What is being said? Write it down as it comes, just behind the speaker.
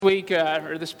Week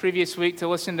or this previous week to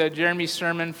listen to Jeremy's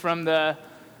sermon from the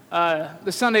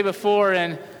Sunday before,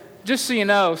 and just so you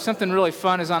know, something really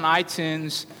fun is on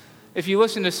iTunes. If you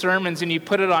listen to sermons and you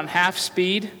put it on half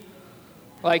speed,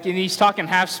 and he's talking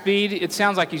half speed, it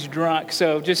sounds like he's drunk.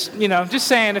 So just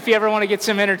saying, if you ever want to get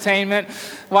some entertainment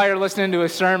while you're listening to a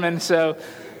sermon, so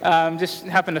just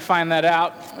happened to find that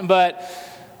out. But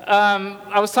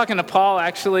I was talking to Paul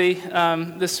actually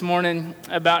this morning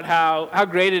about how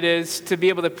great it is to be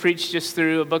able to preach just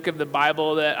through a book of the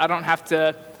Bible, that I don't have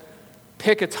to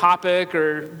pick a topic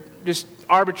or just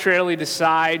arbitrarily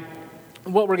decide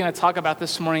what we're going to talk about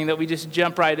this morning, that we just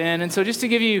jump right in. And so just to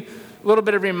give you a little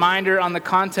bit of reminder on the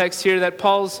context here, that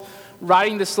Paul's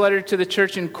writing this letter to the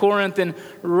church in Corinth, and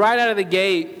right out of the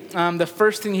gate, the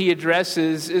first thing he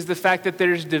addresses is the fact that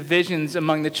there's divisions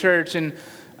among the church. And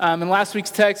in last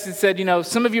week's text, it said,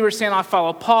 some of you are saying, I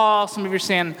follow Paul. Some of you are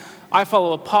saying, I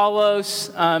follow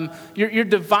Apollos. You're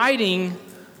dividing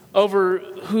over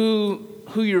who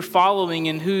you're following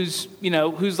and who's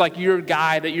like your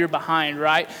guy that you're behind,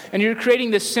 right? And you're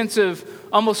creating this sense of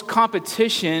almost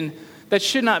competition that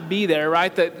should not be there,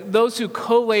 right? That those who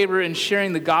co-labor in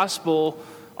sharing the gospel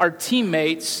are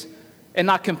teammates and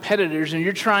not competitors. And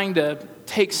you're trying to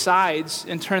take sides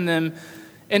and turn them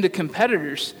into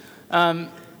competitors. And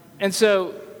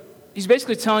so he's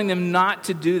basically telling them not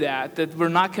to do that we're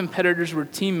not competitors, we're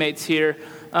teammates here.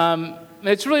 And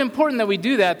it's really important that we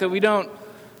do that we don't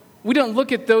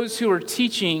look at those who are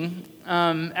teaching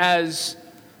as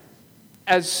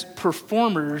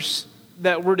performers,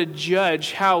 that we're to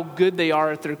judge how good they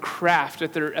are at their craft,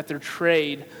 at their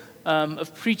trade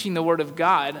of preaching the word of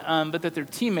God, but that they're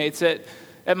teammates.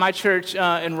 At my church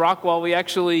in Rockwall, we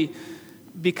actually,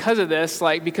 because of this,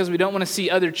 because we don't want to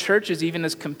see other churches even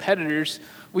as competitors,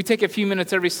 we take a few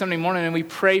minutes every Sunday morning and we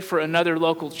pray for another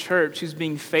local church who's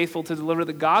being faithful to deliver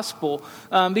the gospel.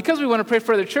 Because we want to pray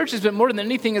for other churches, but more than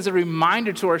anything as a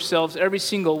reminder to ourselves every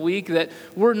single week that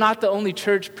we're not the only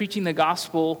church preaching the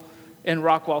gospel in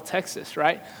Rockwall, Texas,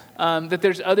 right? That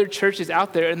there's other churches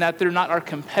out there and that they're not our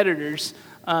competitors,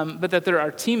 but that they're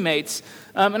our teammates.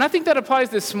 And I think that applies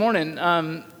this morning.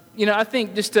 I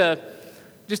think just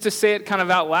to say it kind of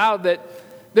out loud, that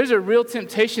there's a real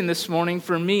temptation this morning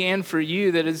for me and for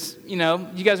you that is, you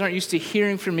guys aren't used to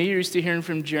hearing from me, you're used to hearing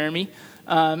from Jeremy.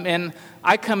 And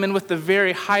I come in with the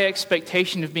very high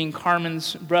expectation of being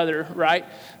Carmen's brother, right?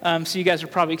 So you guys are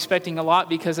probably expecting a lot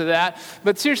because of that.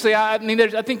 But seriously, I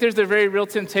think there's a very real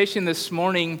temptation this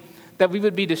morning that we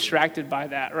would be distracted by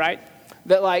that, right?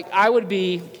 That I would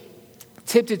be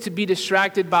tempted to be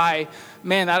distracted by,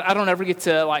 man, I don't ever get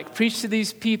to preach to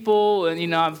these people,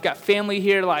 and I've got family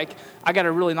here, I got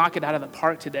to really knock it out of the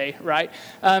park today, right?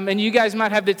 And you guys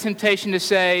might have the temptation to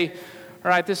say, all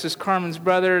right, this is Carmen's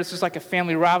brother, this is like a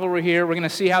family rivalry here, we're going to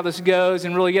see how this goes,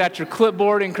 and really get out your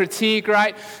clipboard and critique,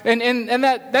 right? And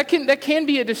that can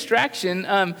be a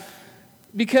distraction,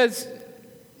 because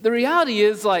the reality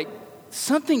is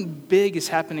something big is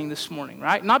happening this morning,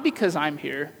 right? Not because I'm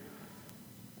here,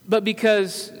 but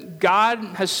because God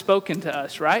has spoken to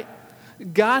us, right?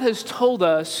 God has told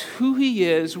us who he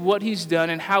is, what he's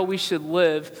done, and how we should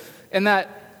live. And that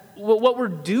what we're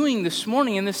doing this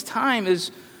morning in this time is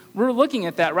we're looking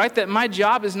at that, right? That my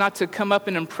job is not to come up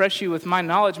and impress you with my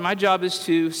knowledge. My job is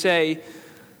to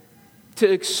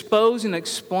expose and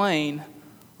explain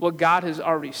what God has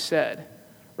already said,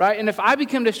 right? And if I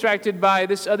become distracted by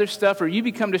this other stuff, or you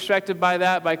become distracted by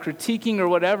that, by critiquing or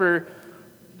whatever,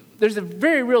 there's a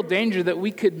very real danger that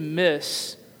we could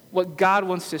miss what God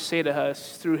wants to say to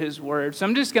us through his word. So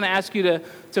I'm just going to ask you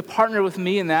to partner with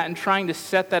me in that and trying to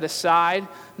set that aside,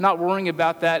 not worrying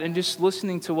about that, and just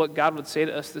listening to what God would say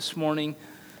to us this morning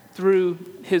through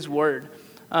his word.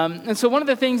 And so one of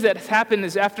the things that has happened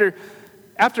is after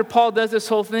Paul does this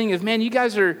whole thing of, man,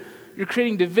 you're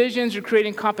creating divisions, you're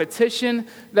creating competition,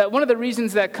 that one of the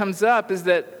reasons that comes up is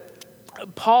that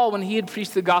Paul, when he had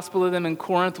preached the gospel to them in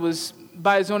Corinth, was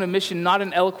by his own admission, not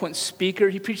an eloquent speaker.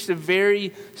 He preached a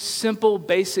very simple,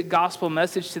 basic gospel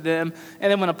message to them. And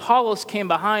then when Apollos came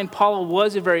behind, Paul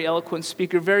was a very eloquent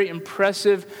speaker, very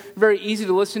impressive, very easy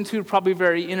to listen to, probably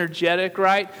very energetic,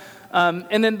 right?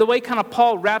 And then the way kind of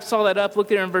Paul wraps all that up, look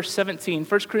there in verse 17,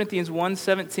 1 Corinthians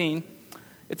 1:17,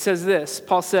 it says this.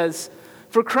 Paul says,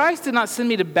 "For Christ did not send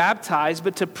me to baptize,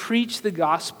 but to preach the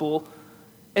gospel,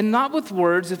 and not with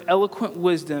words of eloquent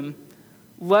wisdom,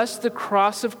 lest the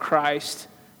cross of Christ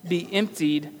be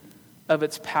emptied of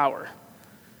its power."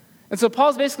 And so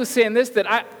Paul's basically saying this,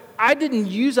 that I didn't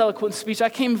use eloquent speech. I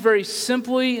came very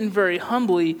simply and very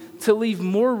humbly to leave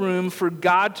more room for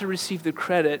God to receive the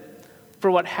credit for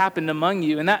what happened among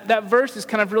you. And that verse is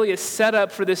kind of really a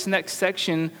setup for this next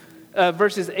section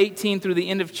verses 18 through the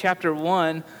end of chapter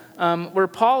 1, where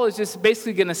Paul is just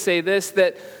basically going to say this,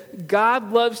 that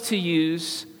God loves to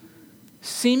use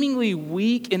seemingly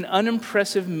weak and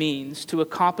unimpressive means to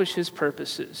accomplish his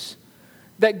purposes.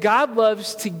 That God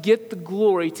loves to get the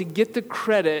glory, to get the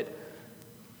credit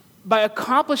by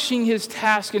accomplishing his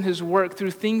task and his work through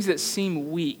things that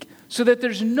seem weak, so that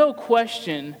there's no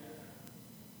question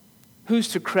who's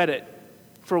to credit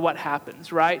for what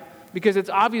happens, right? Because it's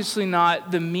obviously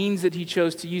not the means that he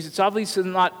chose to use. It's obviously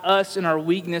not us and our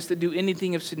weakness that do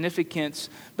anything of significance,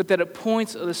 but that it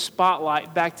points the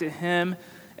spotlight back to him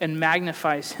and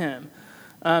magnifies him.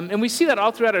 And we see that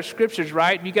all throughout our scriptures,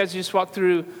 right? You guys just walked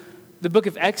through the book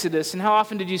of Exodus, and how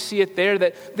often did you see it there?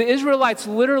 That the Israelites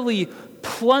literally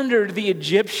plundered the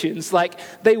Egyptians. Like,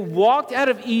 they walked out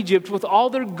of Egypt with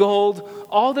all their gold,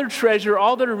 all their treasure,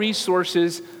 all their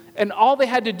resources, and all they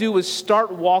had to do was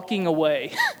start walking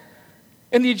away.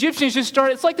 And the Egyptians just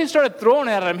started, it's like they started throwing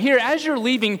it at them. Here, as you're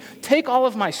leaving, take all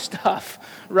of my stuff,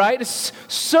 right? It's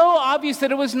so obvious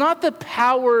that it was not the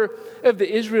power of the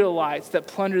Israelites that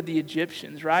plundered the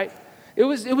Egyptians, right? It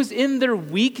was in their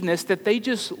weakness that they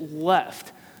just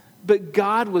left. But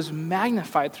God was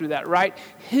magnified through that, right?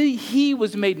 He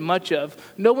was made much of.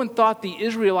 No one thought the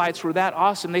Israelites were that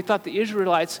awesome. They thought the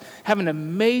Israelites have an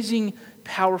amazing,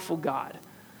 powerful God.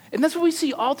 And that's what we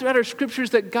see all throughout our scriptures,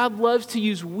 that God loves to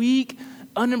use weak,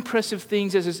 unimpressive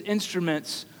things as his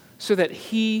instruments so that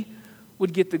he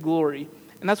would get the glory.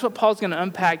 And that's what Paul's going to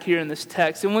unpack here in this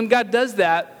text. And when God does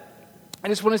that, I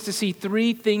just want us to see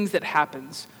three things that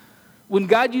happens. When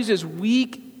God uses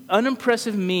weak,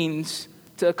 unimpressive means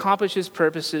to accomplish his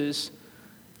purposes,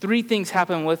 three things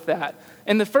happen with that.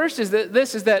 And the first is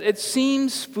that it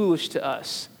seems foolish to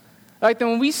us. Like,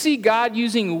 when we see God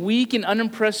using weak and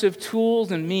unimpressive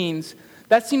tools and means,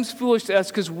 that seems foolish to us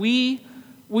because we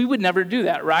would never do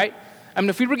that, right? I mean,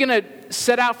 if we were going to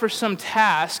set out for some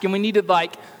task and we needed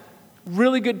like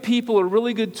really good people or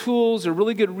really good tools or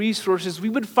really good resources, we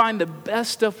would find the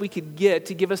best stuff we could get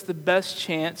to give us the best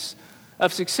chance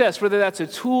of success. Whether that's a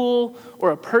tool or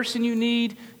a person you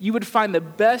need, you would find the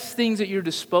best things at your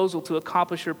disposal to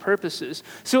accomplish your purposes.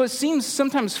 So it seems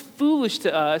sometimes foolish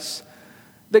to us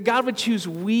that God would choose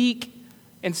weak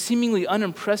and seemingly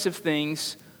unimpressive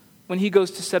things when he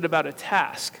goes to set about a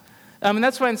task. And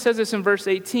that's why it says this in verse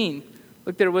 18.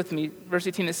 Look there with me. Verse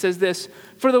 18, it says this: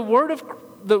 "For the word of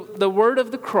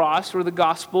the cross, or the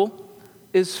gospel,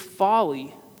 is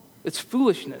folly. It's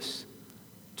foolishness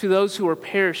to those who are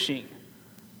perishing.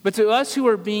 But to us who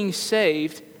are being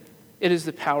saved, it is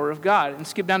the power of God." And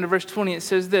skip down to verse 20, it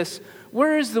says this: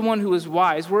 "Where is the one who is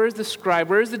wise? Where is the scribe?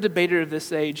 Where is the debater of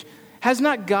this age? Has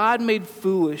not God made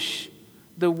foolish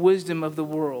the wisdom of the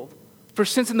world? For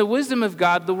since in the wisdom of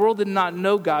God, the world did not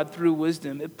know God through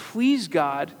wisdom, it pleased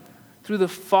God through the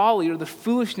folly or the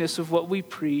foolishness of what we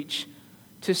preach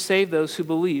to save those who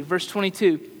believe." Verse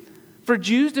 22, "For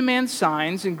Jews demand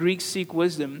signs and Greeks seek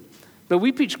wisdom, but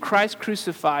we preach Christ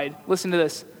crucified," listen to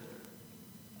this,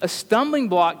 "a stumbling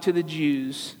block to the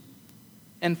Jews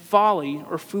and folly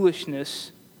or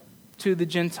foolishness to the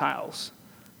Gentiles."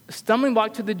 A stumbling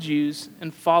block to the Jews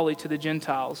and folly to the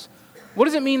Gentiles. What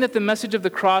does it mean that the message of the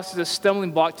cross is a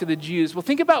stumbling block to the Jews? Well,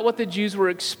 think about what the Jews were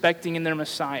expecting in their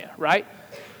Messiah, right?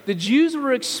 The Jews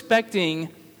were expecting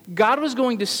God was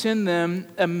going to send them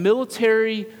a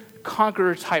military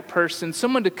conqueror type person,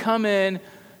 someone to come in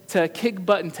to kick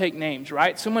butt and take names,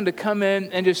 right? Someone to come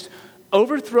in and just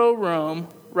overthrow Rome,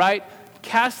 right?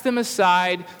 Cast them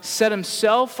aside, set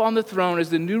himself on the throne as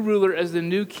the new ruler, as the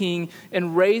new king,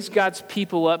 and raise God's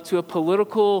people up to a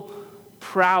political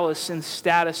prowess and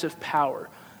status of power.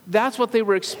 That's what they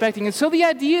were expecting. And so the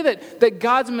idea that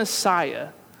God's Messiah,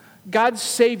 God's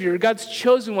Savior, God's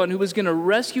chosen one who was going to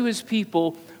rescue his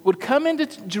people would come into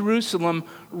Jerusalem,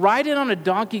 ride in on a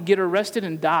donkey, get arrested,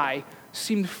 and die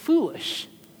seemed foolish.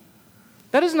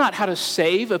 That is not how to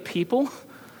save a people.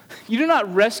 You do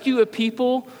not rescue a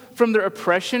people from their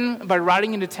oppression by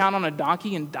riding into town on a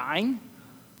donkey and dying.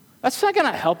 That's not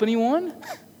going to help anyone,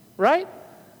 right?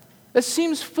 That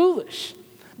seems foolish.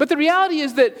 But the reality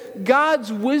is that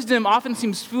God's wisdom often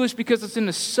seems foolish because it's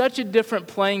in such a different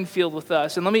playing field with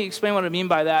us. And let me explain what I mean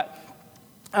by that.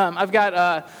 I've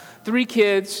got 3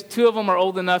 kids. 2 of them are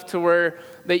old enough to where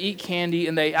they eat candy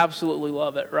and they absolutely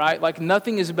love it, right? Like,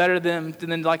 nothing is better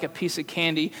than like a piece of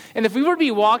candy. And if we were to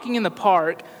be walking in the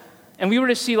park and we were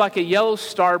to see like a yellow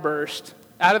starburst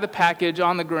out of the package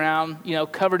on the ground,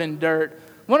 covered in dirt,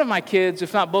 one of my kids,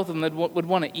 if not both of them, would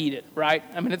want to eat it, right?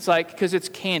 I mean, it's like, because it's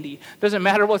candy. Doesn't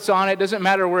matter what's on it. Doesn't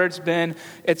matter where it's been.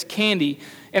 It's candy.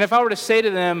 And if I were to say to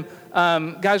them,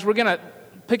 guys, we're going to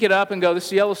pick it up and go, this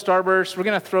is yellow Starburst, we're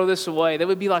going to throw this away. They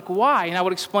would be like, why? And I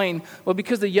would explain, well,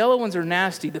 because the yellow ones are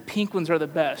nasty, the pink ones are the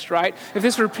best, right? If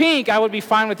this were pink, I would be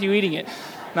fine with you eating it.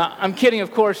 No, I'm kidding,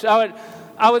 of course.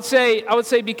 I would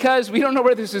say because we don't know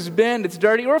where this has been, it's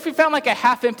dirty. Or if we found like a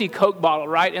half-empty Coke bottle,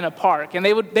 right, in a park, and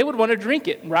they would want to drink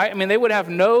it, right? I mean, they would have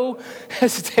no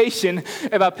hesitation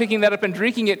about picking that up and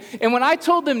drinking it. And when I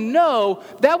told them no,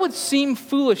 that would seem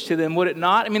foolish to them, would it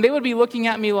not? I mean, they would be looking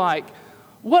at me like,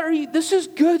 what are you, this is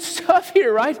good stuff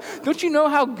here, right? Don't you know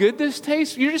how good this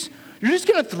tastes? You're just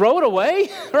going to throw it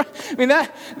away? Right? I mean,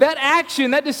 that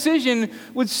action, that decision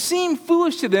would seem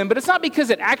foolish to them, but it's not because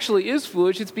it actually is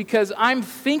foolish. It's because I'm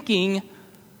thinking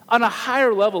on a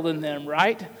higher level than them,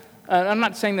 right? I'm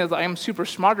not saying that I'm super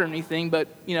smart or anything, but,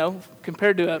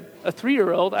 compared to a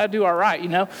 3-year-old, I do all right,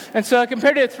 And so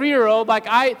compared to a 3-year-old,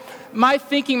 my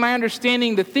thinking, my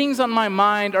understanding, the things on my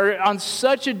mind are on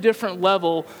such a different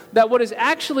level that what is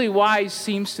actually wise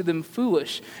seems to them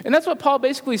foolish. And that's what Paul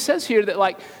basically says here,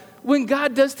 that when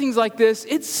God does things like this,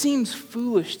 it seems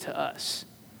foolish to us,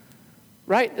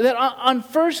 right? That on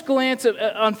first glance,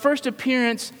 on first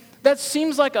appearance, that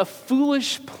seems like a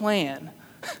foolish plan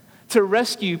to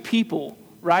rescue people,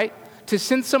 right? To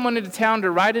send someone into town, to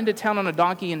ride into town on a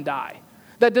donkey and die.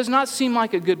 That does not seem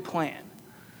like a good plan.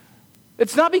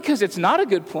 It's not because it's not a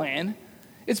good plan.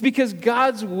 It's because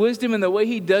God's wisdom and the way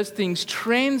he does things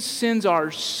transcends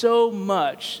ours so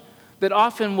much that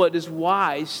often what is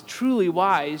wise, truly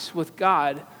wise with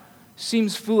God,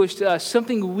 seems foolish to us,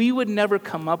 something we would never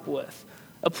come up with,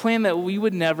 a plan that we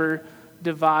would never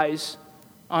devise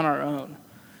on our own.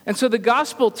 And so the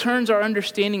gospel turns our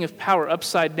understanding of power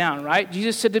upside down, right?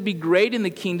 Jesus said to be great in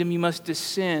the kingdom, you must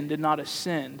descend and not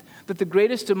ascend. That the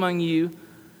greatest among you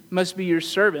must be your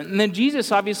servant. And then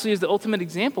Jesus obviously is the ultimate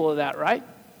example of that, right?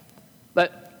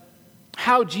 But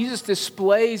how Jesus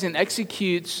displays and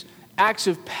executes acts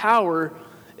of power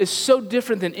is so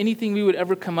different than anything we would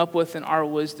ever come up with in our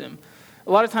wisdom.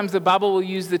 A lot of times the Bible will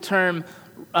use the term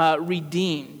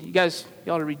redeemed.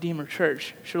 Y'all are a Redeemer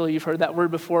church. Surely you've heard that word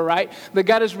before, right? That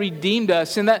God has redeemed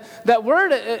us. And that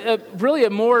word, really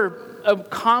a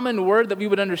common word that we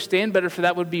would understand better for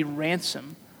that would be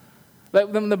ransom. But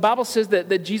when the Bible says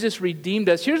that Jesus redeemed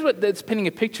us, here's what it's painting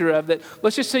a picture of. That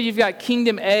let's just say you've got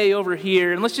Kingdom A over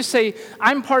here, and let's just say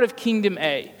I'm part of Kingdom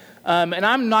A, and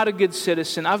I'm not a good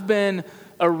citizen. I've been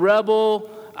a rebel.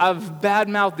 I've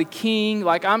badmouthed the king.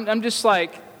 I'm just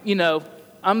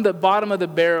I'm the bottom of the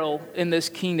barrel in this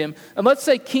kingdom. And let's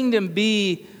say Kingdom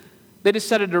B, they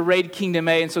decided to raid Kingdom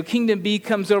A. And so Kingdom B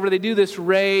comes over, they do this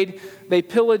raid, they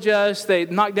pillage us, they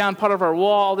knock down part of our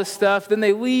wall, all this stuff. Then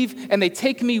they leave and they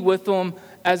take me with them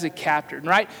as a captain,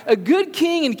 right? A good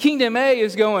king in Kingdom A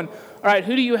is going, all right,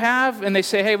 who do you have? And they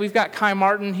say, hey, we've got Kai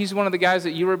Martin. He's one of the guys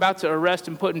that you were about to arrest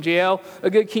and put in jail. A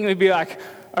good king would be like,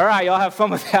 all right, y'all have fun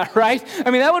with that, right?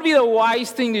 I mean, that would be the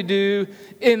wise thing to do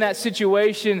in that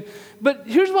situation. But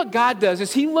here's what God does,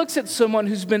 is he looks at someone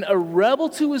who's been a rebel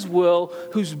to his will,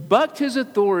 who's bucked his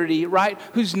authority, right?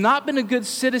 Who's not been a good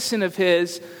citizen of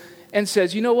his, and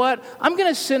says, you know what? I'm going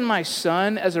to send my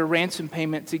son as a ransom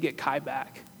payment to get Kai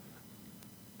back.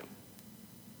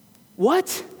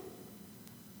 What?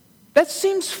 That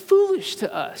seems foolish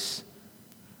to us.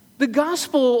 The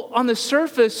gospel on the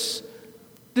surface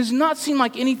does not seem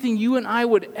like anything you and I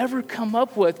would ever come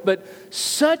up with, but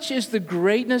such is the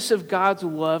greatness of God's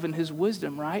love and his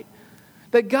wisdom, right?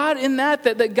 That God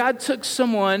that God took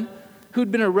someone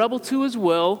who'd been a rebel to his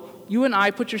will, you and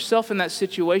I, put yourself in that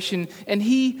situation, and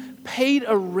he paid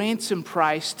a ransom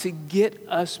price to get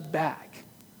us back.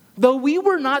 Though we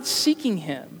were not seeking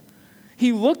him,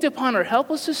 he looked upon our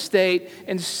helpless estate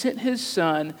and sent his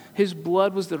son. His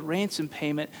blood was the ransom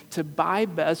payment to buy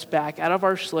us back out of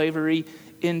our slavery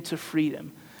into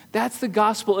freedom. That's the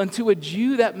gospel. And to a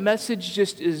Jew, that message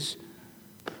it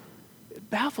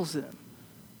baffles them.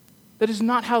 That is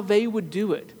not how they would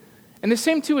do it. And the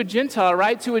same to a Gentile,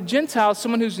 right? To a Gentile,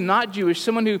 someone who's not Jewish,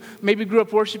 someone who maybe grew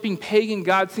up worshiping pagan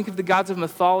gods, think of the gods of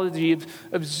mythology,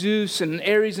 of Zeus and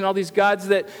Ares and all these gods,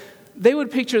 that they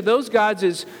would picture those gods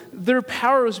as their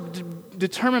power was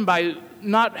determined by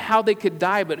not how they could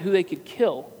die, but who they could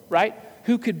kill, right?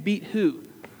 Who could beat who.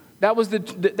 That was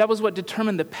what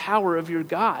determined the power of your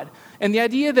God. And the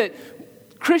idea that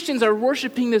Christians are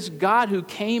worshiping this God who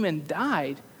came and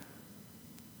died.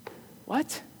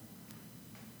 What?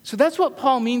 So that's what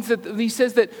Paul means, that he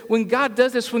says that when God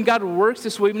does this, when God works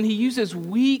this way, when he uses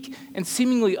weak and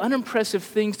seemingly unimpressive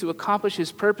things to accomplish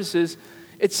his purposes,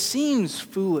 it seems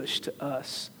foolish to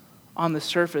us on the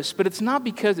surface. But it's not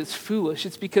because it's foolish.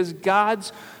 It's because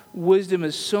God's wisdom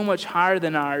is so much higher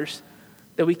than ours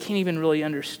that we can't even really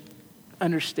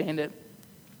understand it.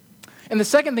 And the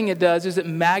second thing it does is it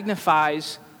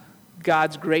magnifies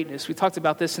God's greatness. We talked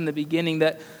about this in the beginning,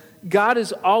 that God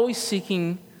is always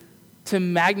seeking to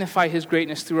magnify his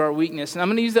greatness through our weakness. And I'm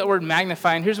going to use that word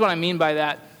magnify, and here's what I mean by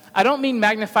that. I don't mean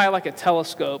magnify like a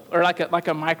telescope or like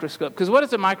a microscope, because what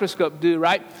does a microscope do,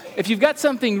 right? If you've got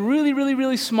something really, really,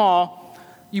 really small,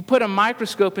 you put a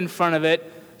microscope in front of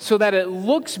it so that it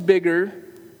looks bigger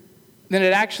than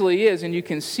it actually is, and you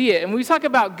can see it. And when we talk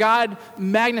about God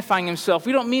magnifying himself,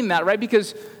 we don't mean that, right?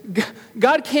 Because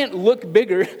God can't look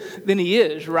bigger than he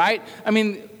is, right? I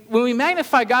mean, when we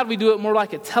magnify God, we do it more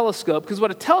like a telescope, because what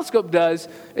a telescope does,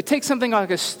 it takes something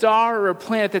like a star or a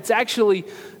planet that's actually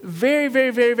very, very,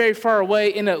 very, very far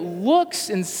away, and it looks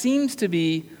and seems to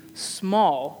be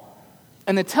small.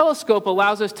 And the telescope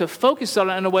allows us to focus on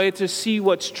it in a way to see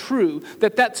what's true.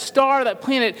 That star, that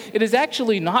planet, it is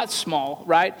actually not small,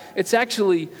 right? It's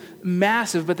actually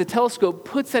massive, but the telescope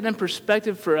puts that in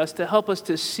perspective for us to help us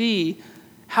to see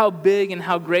how big and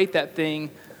how great that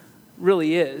thing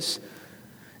really is.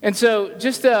 And so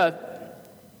just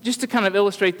to kind of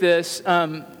illustrate this,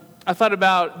 I thought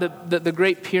about the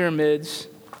Great Pyramids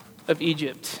of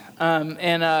Egypt.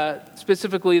 And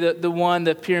specifically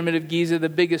the Pyramid of Giza, the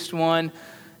biggest one.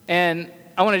 And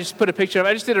I want to just put a picture of it.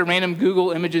 I just did a random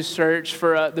Google Images search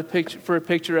for a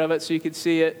picture of it so you could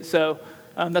see it. So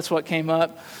that's what came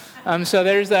up. So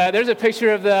there's a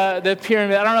picture of the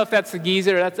pyramid. I don't know if that's the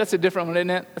Giza or that's a different one, isn't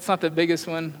it? That's not the biggest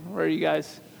one. Where are you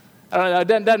guys? I don't know.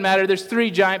 It doesn't matter. There's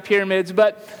 3 giant pyramids,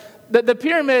 but the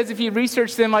pyramids, if you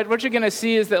research them, like what you're going to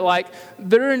see is that like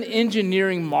they're an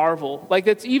engineering marvel. Like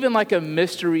it's even like a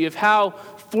mystery of how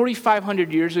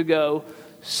 4,500 years ago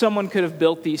someone could have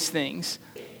built these things.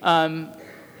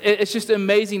 It's just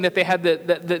amazing that they had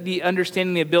the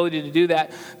understanding, the ability to do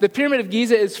that. The Pyramid of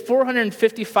Giza is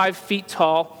 455 feet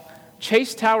tall.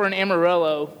 Chase Tower in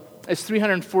Amarillo is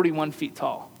 341 feet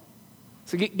tall.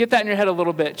 So get that in your head a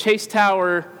little bit. Chase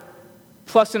Tower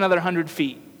plus another 100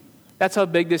 feet. That's how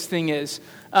big this thing is.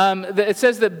 It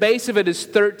says the base of it is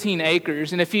 13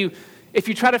 acres. And if you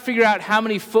try to figure out how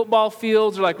many football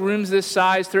fields or like rooms this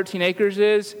size 13 acres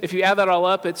is, if you add that all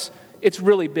up, it's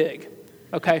really big.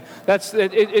 Okay,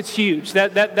 it's huge.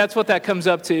 That's what that comes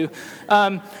up to.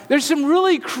 There's some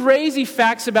really crazy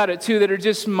facts about it too that are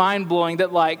just mind blowing.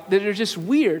 That are just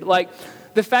weird. Like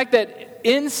the fact that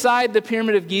inside the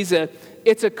Pyramid of Giza,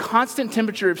 it's a constant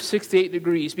temperature of 68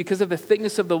 degrees because of the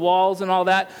thickness of the walls and all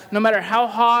that. No matter how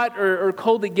hot or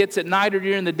cold it gets at night or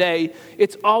during the day,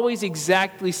 it's always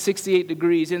exactly 68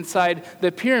 degrees inside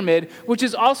the pyramid, which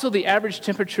is also the average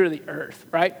temperature of the earth,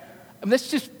 right? I mean,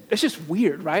 it's just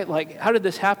weird, right? Like, how did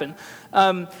this happen?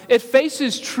 It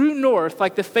faces true north,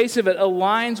 like the face of it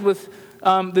aligns with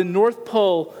the North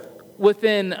Pole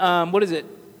within,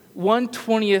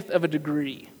 1/20th of a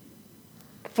degree.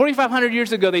 4,500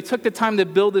 years ago, they took the time to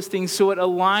build this thing so it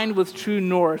aligned with true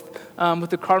north, with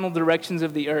the cardinal directions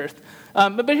of the earth.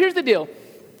 But here's the deal.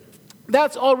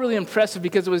 That's all really impressive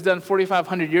because it was done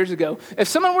 4,500 years ago. If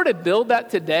someone were to build that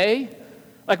today,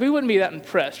 like we wouldn't be that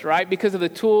impressed, right? Because of the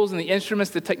tools and the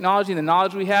instruments, the technology and the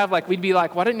knowledge we have, like we'd be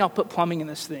like, why didn't y'all put plumbing in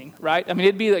this thing, right? I mean,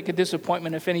 it'd be like a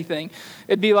disappointment if anything.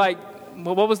 It'd be like,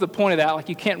 well, what was the point of that? Like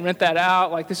you can't rent that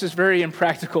out. Like this is very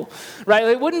impractical, right?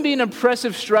 It wouldn't be an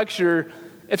impressive structure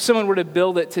if someone were to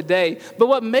build it today. But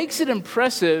what makes it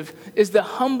impressive is the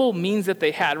humble means that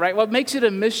they had, right? What makes it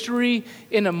a mystery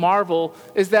and a marvel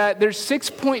is that there's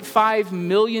 6.5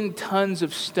 million tons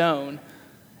of stone.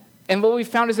 And what we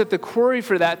found is that the quarry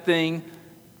for that thing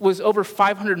was over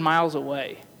 500 miles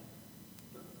away.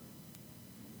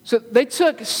 So they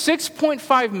took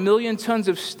 6.5 million tons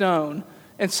of stone,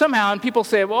 and somehow, and people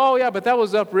say, well, oh yeah, but that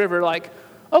was upriver. Like,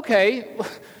 okay,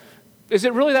 is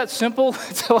it really that simple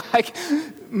to like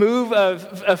move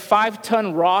a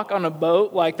 5-ton rock on a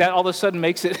boat? Like that all of a sudden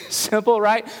makes it simple,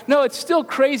 right? No, it's still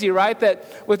crazy, right?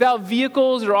 That without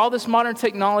vehicles or all this modern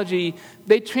technology,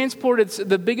 they transported,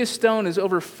 the biggest stone is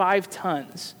over 5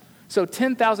 tons. So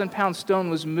 10,000 pound stone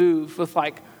was moved with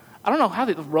I don't know how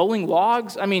rolling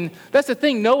logs. I mean, that's the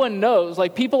thing. No one knows.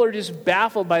 Like people are just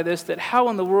baffled by this, that how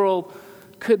in the world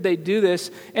could they do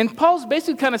this? And Paul's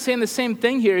basically kind of saying the same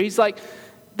thing here. He's like,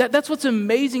 that's what's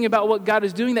amazing about what God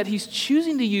is doing, that he's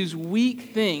choosing to use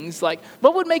weak things. Like,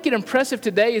 what would make it impressive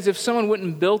today is if someone went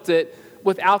and built it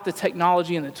without the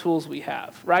technology and the tools we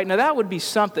have, right? Now, that would be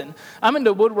something. I'm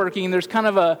into woodworking, and there's kind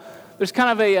of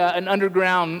an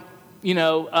underground,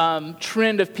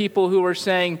 trend of people who are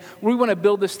saying, we want to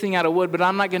build this thing out of wood, but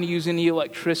I'm not going to use any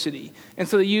electricity. And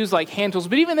so they use like hand tools.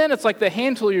 But even then, it's like the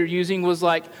hand tool you're using was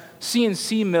like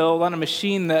CNC mill on a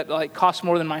machine that like costs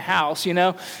more than my house,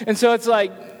 And so it's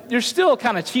like, you're still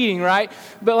kind of cheating, right?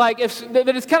 But like,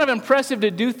 that it's kind of impressive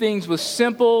to do things with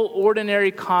simple,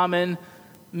 ordinary, common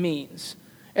means.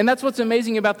 And that's what's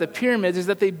amazing about the pyramids, is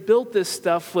that they built this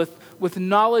stuff with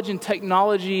knowledge and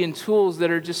technology and tools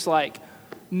that are just like,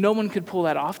 no one could pull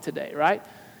that off today, right?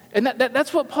 And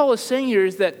that's what Paul is saying here,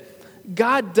 is that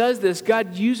God does this.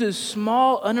 God uses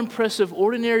small, unimpressive,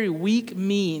 ordinary, weak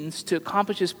means to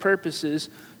accomplish his purposes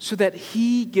so that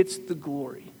he gets the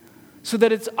glory. So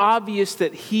that it's obvious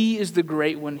that he is the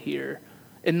great one here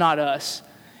and not us.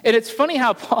 And it's funny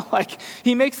how Paul,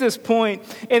 he makes this point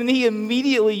and he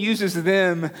immediately uses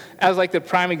them as the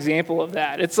prime example of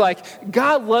that. It's like,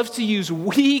 God loves to use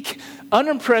weak,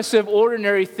 unimpressive,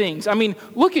 ordinary things. I mean,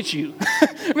 look at you.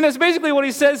 I mean, that's basically what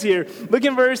he says here. Look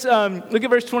at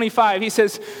verse 25. He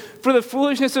says, for the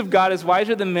foolishness of God is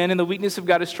wiser than men, and the weakness of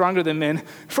God is stronger than men.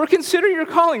 For consider your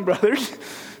calling, brothers.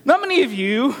 Not many of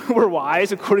you were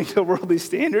wise according to worldly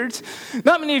standards.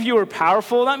 Not many of you were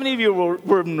powerful. Not many of you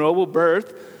were of noble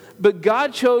birth. But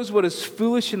God chose what is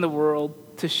foolish in the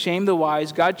world to shame the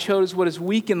wise. God chose what is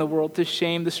weak in the world to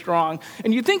shame the strong.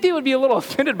 And you'd think they would be a little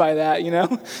offended by that, you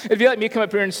know? If you let me come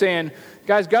up here and saying,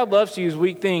 guys, God loves to use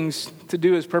weak things to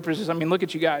do his purposes. I mean, look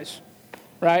at you guys,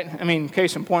 right? I mean,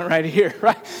 case in point right here,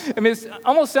 right? I mean, it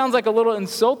almost sounds like a little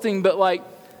insulting, but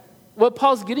what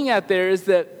Paul's getting at there is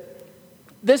that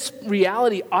this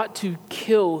reality ought to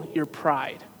kill your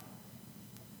pride.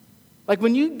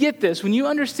 When you get this, when you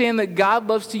understand that God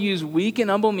loves to use weak and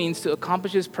humble means to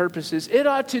accomplish his purposes, it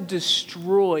ought to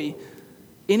destroy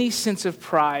any sense of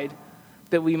pride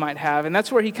that we might have. And that's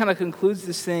where he kind of concludes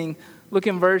this thing. Look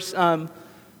in verse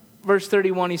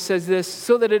 31, he says this,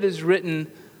 so that it is written,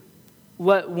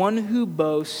 let one who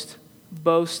boasts,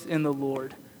 boast in the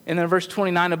Lord. And then verse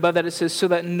 29 above that it says, so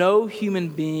that no human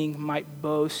being might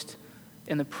boast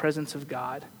in the presence of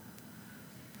God.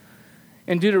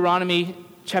 In Deuteronomy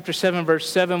chapter 7, verse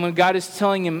 7, when God is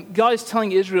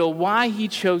telling Israel why he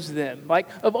chose them.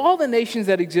 Of all the nations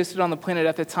that existed on the planet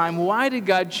at the time, why did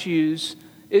God choose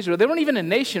Israel? They weren't even a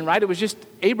nation, right? It was just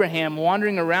Abraham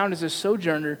wandering around as a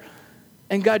sojourner.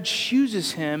 And God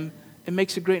chooses him and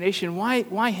makes a great nation.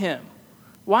 Why him?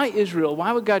 Why Israel?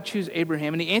 Why would God choose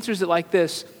Abraham? And he answers it like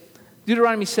this.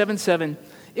 Deuteronomy 7:7.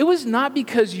 It was not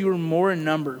because you were more in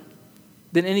number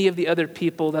than any of the other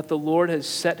people that the Lord has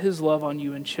set his love on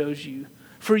you and chose you.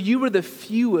 For you were the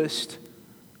fewest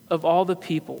of all the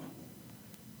people.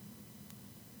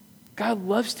 God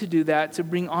loves to do that, to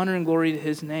bring honor and glory to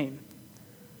his name.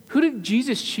 Who did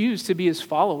Jesus choose to be his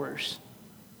followers?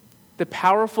 The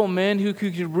powerful men who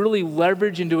could really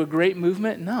leverage into a great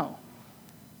movement? No.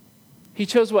 He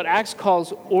chose what Acts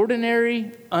calls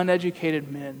ordinary,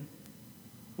 uneducated men.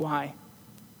 Why?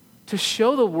 To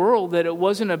show the world that it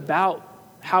wasn't about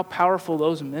how powerful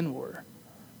those men were,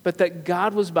 but that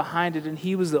God was behind it and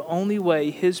he was the only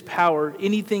way his power,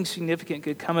 anything significant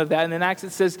could come of that. And in Acts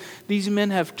it says, these men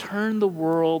have turned the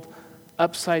world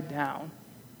upside down.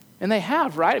 And they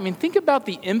have, right? I mean, think about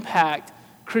the impact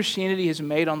Christianity has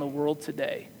made on the world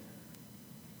today.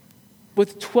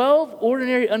 With 12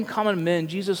 ordinary, uncommon men,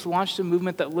 Jesus launched a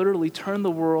movement that literally turned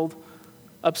the world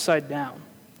upside down.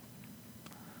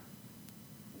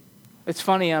 It's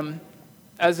funny, I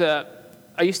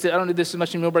don't do this as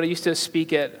much anymore, but I used to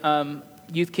speak at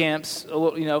youth camps, 3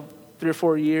 or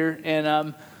 4 a year,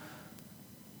 and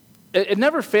it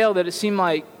never failed that it seemed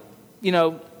like,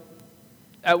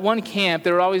 at one camp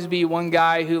there would always be one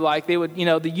guy who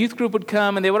the youth group would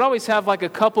come and they would always have a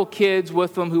couple kids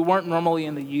with them who weren't normally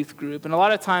in the youth group, and a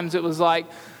lot of times it was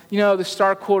the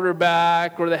star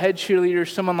quarterback or the head cheerleader,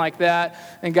 someone like that,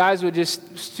 and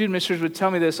student ministers would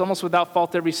tell me this almost without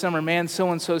fault every summer, man,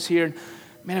 so-and-so's here, and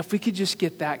man, if we could just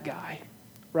get that guy,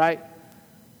 right,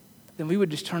 then we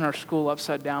would just turn our school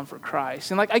upside down for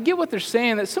Christ. And I get what they're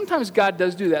saying, that sometimes God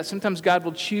does do that. Sometimes God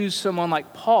will choose someone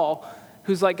like Paul,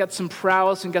 who's got some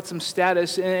prowess and got some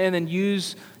status, and then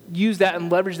use that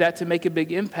and leverage that to make a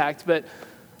big impact. But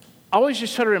I always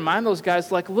just try to remind those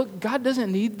guys, look, God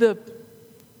doesn't need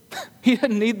he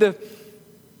doesn't need the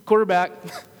quarterback.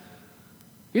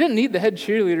 He didn't need the head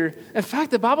cheerleader. In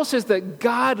fact, the Bible says that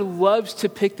God loves to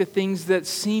pick the things that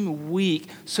seem weak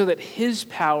so that his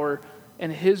power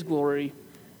and his glory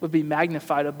would be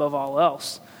magnified above all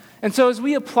else. And so as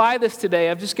we apply this today,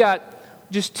 I've just got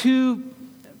two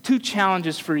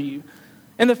challenges for you.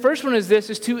 And the first one is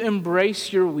to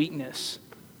embrace your weakness,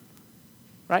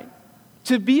 right?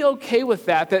 To be okay with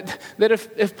that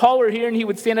if Paul were here and he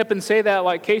would stand up and say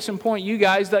that, case in point, you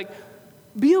guys,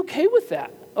 be okay with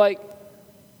that.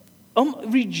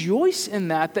 Rejoice in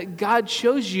that God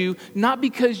chose you, not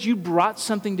because you brought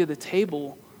something to the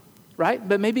table, right?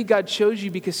 But maybe God chose you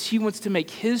because he wants to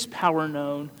make his power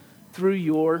known through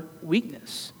your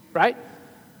weakness, right?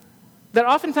 That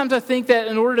oftentimes I think that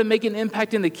in order to make an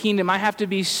impact in the kingdom, I have to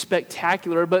be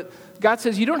spectacular, but God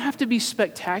says you don't have to be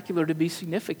spectacular to be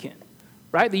significant,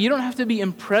 right? That you don't have to be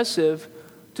impressive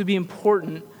to be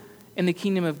important in the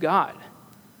kingdom of God.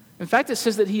 In fact, it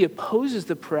says that he opposes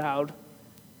the proud,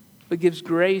 but gives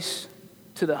grace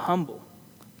to the humble.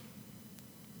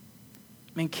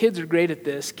 I mean, kids are great at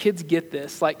this. Kids get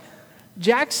this. Like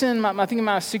Jackson, I think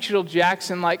about 6-year-old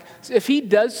Jackson, like if he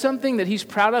does something that he's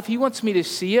proud of, he wants me to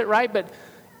see it, right? But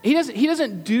he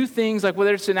doesn't do things like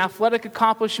whether it's an athletic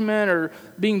accomplishment or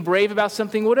being brave about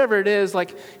something, whatever it is,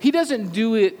 like he doesn't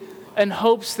do it in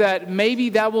hopes that maybe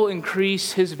that will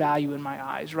increase his value in my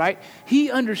eyes, right? He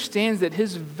understands that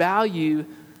his value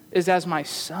is as my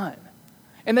son.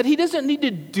 And that he doesn't need to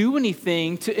do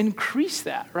anything to increase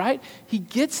that, right? He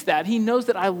gets that. He knows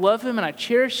that I love him and I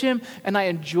cherish him and I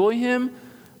enjoy him,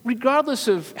 regardless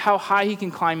of how high he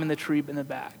can climb in the tree in the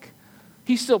back.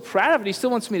 He's still proud of it. He still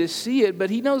wants me to see it,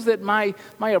 but he knows that my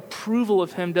approval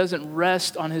of him doesn't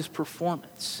rest on his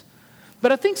performance.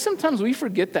 But I think sometimes we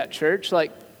forget that, church.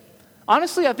 Like,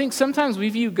 honestly, I think sometimes we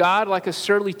view God like a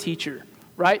surly teacher,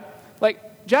 right? Like,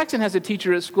 Jackson has a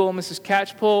teacher at school, Mrs.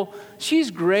 Catchpole. She's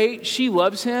great. She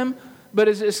loves him. But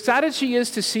as excited she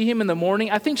is to see him in the morning,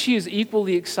 I think she is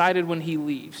equally excited when he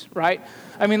leaves, right?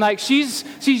 I mean, like, she's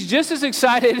just as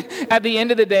excited at the end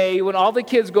of the day when all the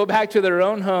kids go back to their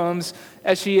own homes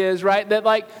as she is, right? That,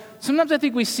 like, sometimes I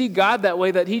think we see God that way,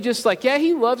 that he just, like, yeah,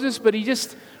 he loves us, but he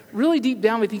just, really deep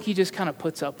down, we think he just kind of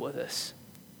puts up with us.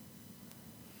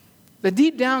 That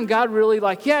deep down, God really,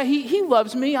 like, yeah, he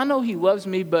loves me. I know he loves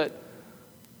me, but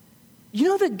you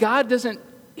know that God doesn't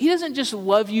just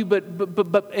love you but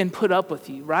and put up with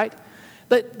you, right?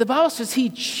 But the Bible says he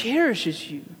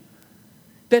cherishes you,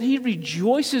 that he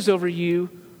rejoices over you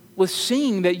with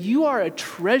singing, that you are a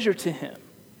treasure to him.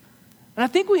 And I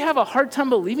think we have a hard time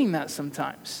believing that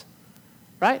sometimes,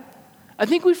 right? I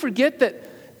think we forget that.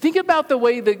 Think about the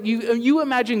way that you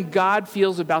imagine God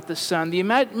feels about the Son.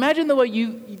 Imagine the way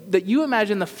you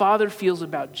imagine the Father feels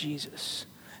about Jesus.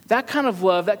 That kind of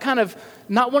love, that kind of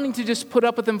not wanting to just put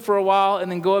up with him for a while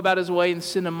and then go about his way and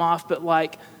send him off, but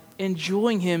like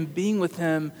enjoying him, being with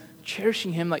him,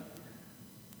 cherishing him. Like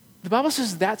the Bible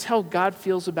says that's how God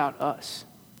feels about us.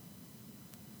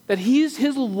 That his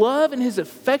love and his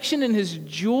affection and his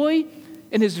joy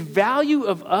and his value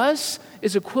of us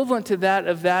is equivalent to that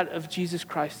of Jesus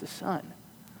Christ the Son.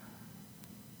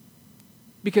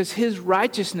 Because his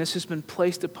righteousness has been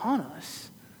placed upon us.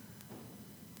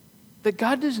 That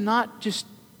God does not just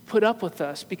put up with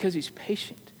us because he's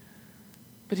patient,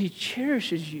 but he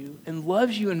cherishes you and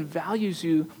loves you and values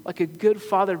you like a good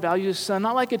father values his son,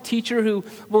 not like a teacher who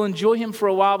will enjoy him for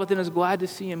a while but then is glad to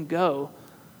see him go,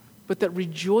 but that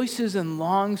rejoices and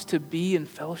longs to be in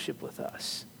fellowship with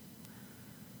us.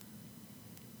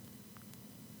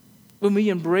 When we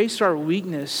embrace our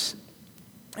weakness,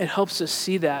 it helps us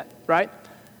see that, right?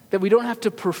 That we don't have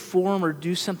to perform or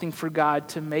do something for God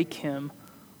to make him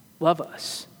love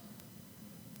us.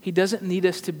 He doesn't need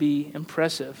us to be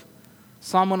impressive.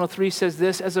 Psalm 103 says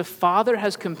this, as a father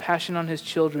has compassion on his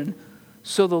children,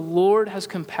 so the Lord has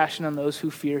compassion on those who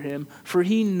fear him. For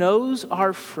he knows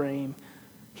our frame.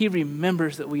 He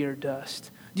remembers that we are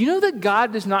dust. Do you know that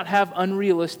God does not have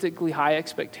unrealistically high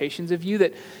expectations of you?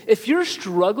 That if you're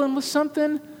struggling with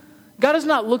something, God is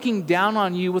not looking down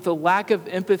on you with a lack of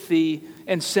empathy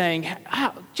and saying,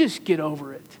 just get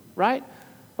over it, right?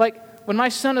 Like, when my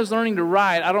son is learning to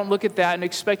ride, I don't look at that and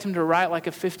expect him to ride like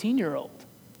a 15-year-old,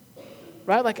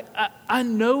 right? Like, I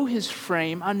know his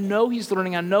frame. I know he's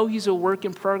learning. I know he's a work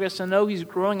in progress. I know he's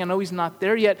growing. I know he's not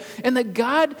there yet. And that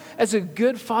God, as a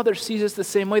good father, sees us the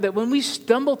same way, that when we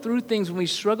stumble through things, when we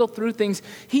struggle through things,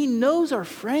 he knows our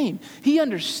frame. He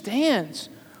understands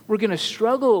we're going to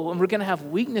struggle and we're going to have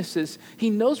weaknesses. He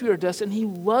knows we are dust, and he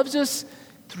loves us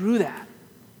through that.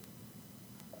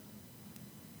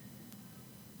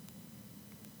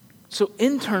 So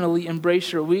internally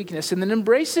embrace your weakness, and then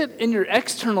embrace it in your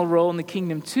external role in the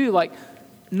kingdom too. Like,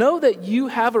 know that you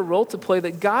have a role to play,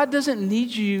 that God doesn't need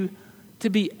you to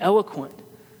be eloquent,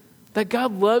 that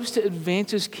God loves to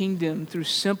advance his kingdom through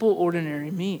simple,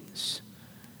 ordinary means.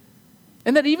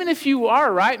 And that even if you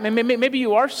are, right, maybe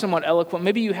you are somewhat eloquent,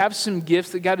 maybe you have some gifts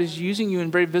that God is using you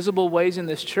in very visible ways in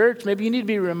this church, maybe you need to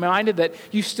be reminded that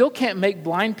you still can't make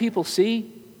blind people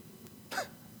see,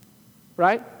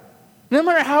 right? No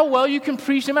matter how well you can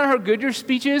preach, no matter how good your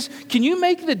speech is, can you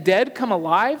make the dead come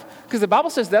alive? Because the Bible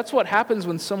says that's what happens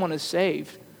when someone is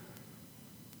saved.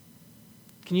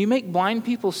 Can you make blind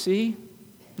people see?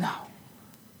 No.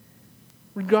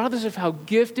 Regardless of how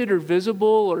gifted or visible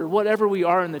or whatever we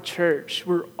are in the church,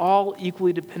 we're all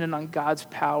equally dependent on God's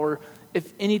power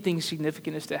if anything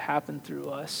significant is to happen through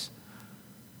us.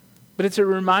 But it's a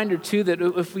reminder, too, that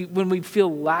when we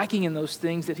feel lacking in those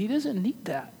things, that he doesn't need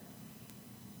that.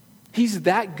 He's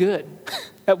that good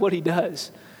at what he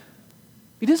does.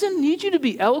 He doesn't need you to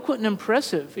be eloquent and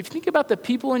impressive. If you think about the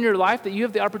people in your life that you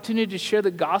have the opportunity to share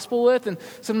the gospel with, and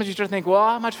sometimes you start to think, well,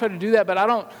 I might try to do that, but I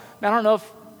don't know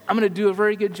if I'm going to do a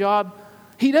very good job.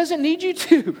 He doesn't need you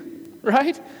to,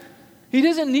 right? He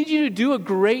doesn't need you to do a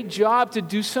great job to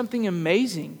do something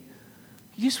amazing.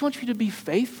 He just wants you to be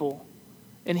faithful.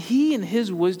 And he in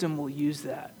his wisdom will use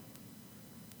that.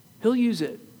 He'll use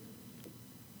it.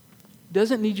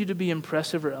 Doesn't need you to be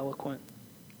impressive or eloquent.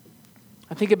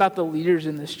 I think about the leaders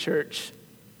in this church.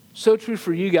 So true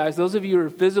for you guys. Those of you who are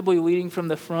visibly leading from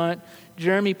the front.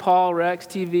 Jeremy, Paul, Rex,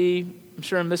 TV. I'm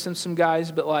sure I'm missing some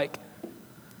guys, but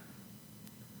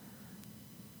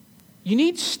you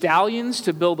need stallions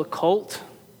to build a cult,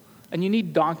 and you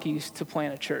need donkeys to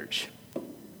plant a church.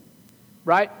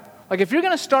 Right? If you're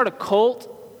going to start a cult,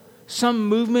 some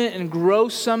movement, and grow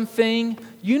something,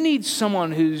 you need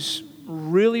someone who's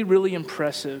really, really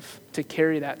impressive to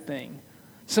carry that thing.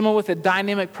 Someone with a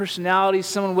dynamic personality,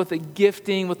 someone with a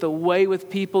gifting, with a way with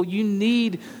people. You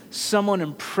need someone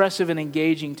impressive and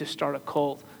engaging to start a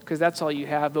cult, because that's all you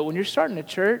have. But when you're starting a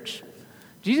church,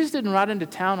 Jesus didn't ride into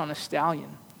town on a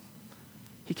stallion.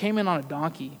 He came in on a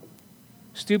donkey,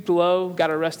 stooped low,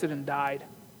 got arrested, and died.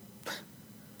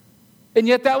 And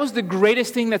yet that was the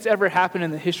greatest thing that's ever happened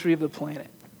in the history of the planet.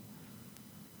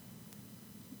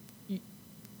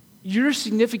 Your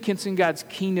significance in God's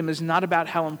kingdom is not about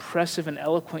how impressive and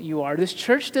eloquent you are. This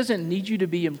church doesn't need you to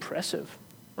be impressive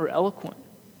or eloquent.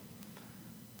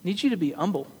 It needs you to be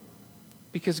humble,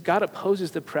 because God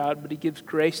opposes the proud, but he gives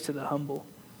grace to the humble.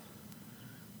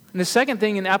 And the second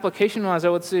thing in application-wise I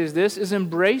would say is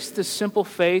embrace the simple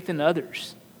faith in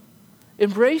others.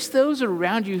 Embrace those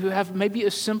around you who have maybe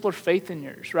a simpler faith than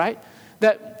yours, right?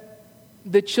 That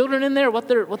the children in there, what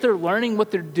they're learning,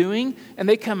 what they're doing, and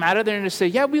they come out of there and they say,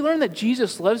 yeah, we learned that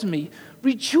Jesus loves me.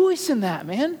 Rejoice in that,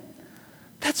 man.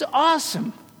 That's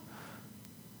awesome.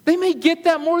 They may get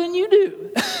that more than you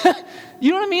do.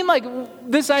 You know what I mean?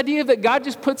 This idea that God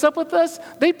just puts up with us,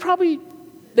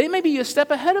 they may be a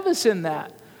step ahead of us in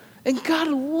that. And God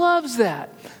loves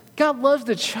that. God loves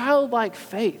the childlike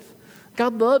faith.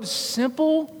 God loves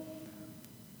simple,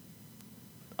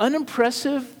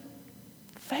 unimpressive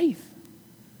faith.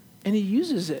 And he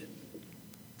uses it.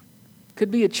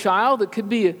 Could be a child. It could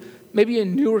be maybe a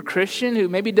newer Christian who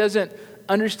maybe doesn't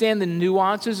understand the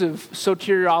nuances of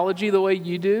soteriology the way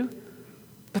you do.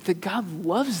 But that God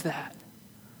loves that.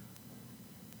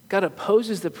 God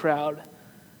opposes the proud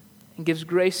and gives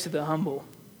grace to the humble.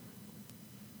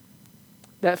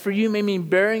 That for you may mean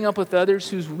bearing up with others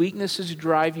whose weaknesses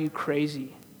drive you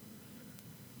crazy.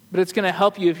 But it's going to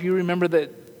help you if you remember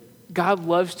that God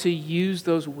loves to use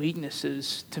those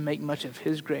weaknesses to make much of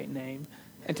his great name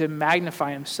and to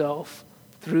magnify himself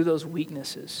through those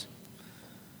weaknesses.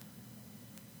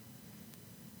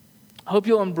 I hope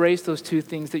you'll embrace those two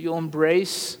things, that you'll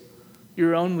embrace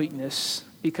your own weakness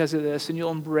because of this, and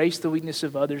you'll embrace the weakness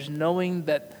of others, knowing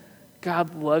that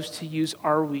God loves to use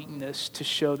our weakness to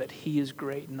show that he is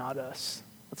great, not us.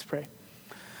 Let's pray.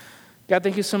 God,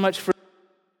 thank you so much for